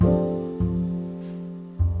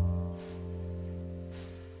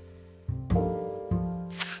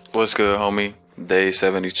What's good, homie? Day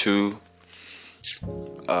 72.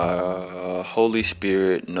 Holy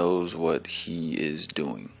Spirit knows what he is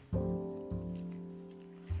doing.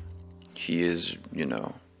 He is,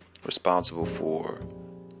 responsible for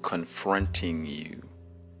confronting you,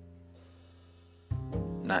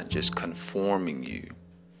 not just conforming you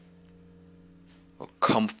or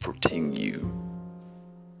comforting you,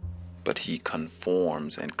 but he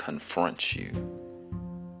conforms and confronts you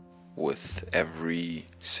with every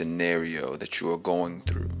scenario that you are going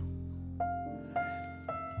through.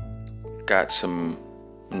 Got some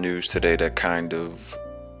news today that kind of,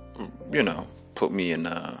 put me in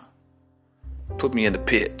the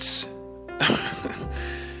pits.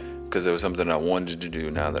 Because there was something I wanted to do.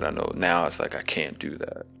 Now that I know, now it's like I can't do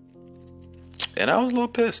that, and I was a little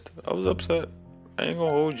pissed. I was upset. I ain't gonna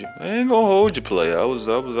hold you, player. I was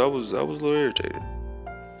a little irritated.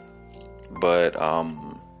 But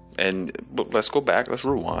let's go back. Let's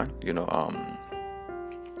rewind.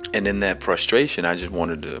 And in that frustration, I just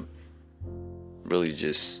wanted to really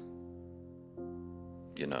just,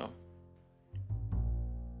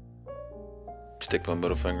 stick my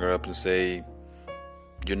middle finger up and say,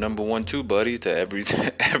 you're number one too, buddy, to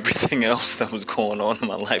everything else that was going on in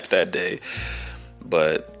my life that day.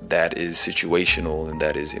 But that is situational and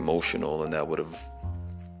that is emotional, and that would have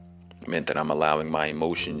meant that I'm allowing my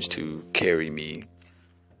emotions to carry me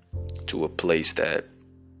to a place that,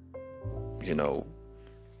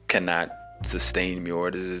 cannot sustain me,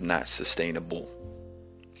 or this is not sustainable.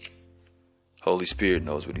 Holy Spirit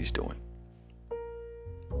knows what he's doing.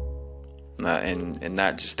 And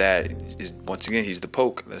not just that, once again, he's the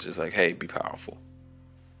poke. That's just like, hey, be powerful.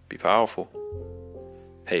 Be powerful.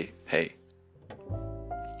 Hey,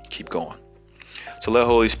 keep going. So let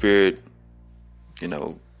Holy Spirit,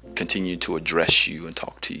 continue to address you and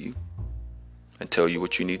talk to you and tell you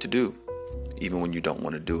what you need to do, even when you don't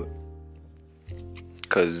want to do it.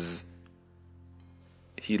 Because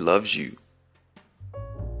he loves you.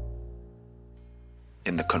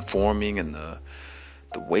 In the conforming and the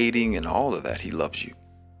waiting and all of that, he loves you.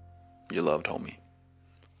 You're loved, homie.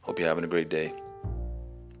 Hope you're having a great day.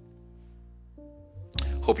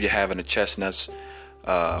 Hope you're having a chestnuts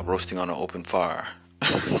roasting on an open fire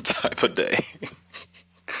type of day.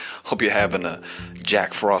 Hope you're having a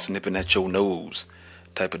Jack Frost nipping at your nose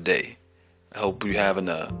type of day. I hope you're having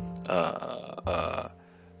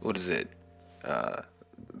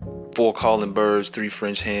four calling birds, three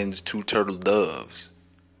French hens, two turtle doves,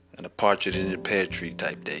 and a partridge in the pear tree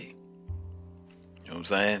type day. You know what I'm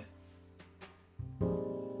saying?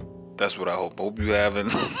 That's what I hope. Hope you having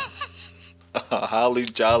a holly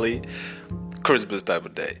jolly Christmas type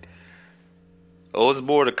of day. Oh, there's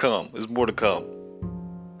more to come.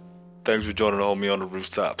 Thanks for joining the homie on the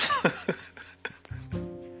rooftops.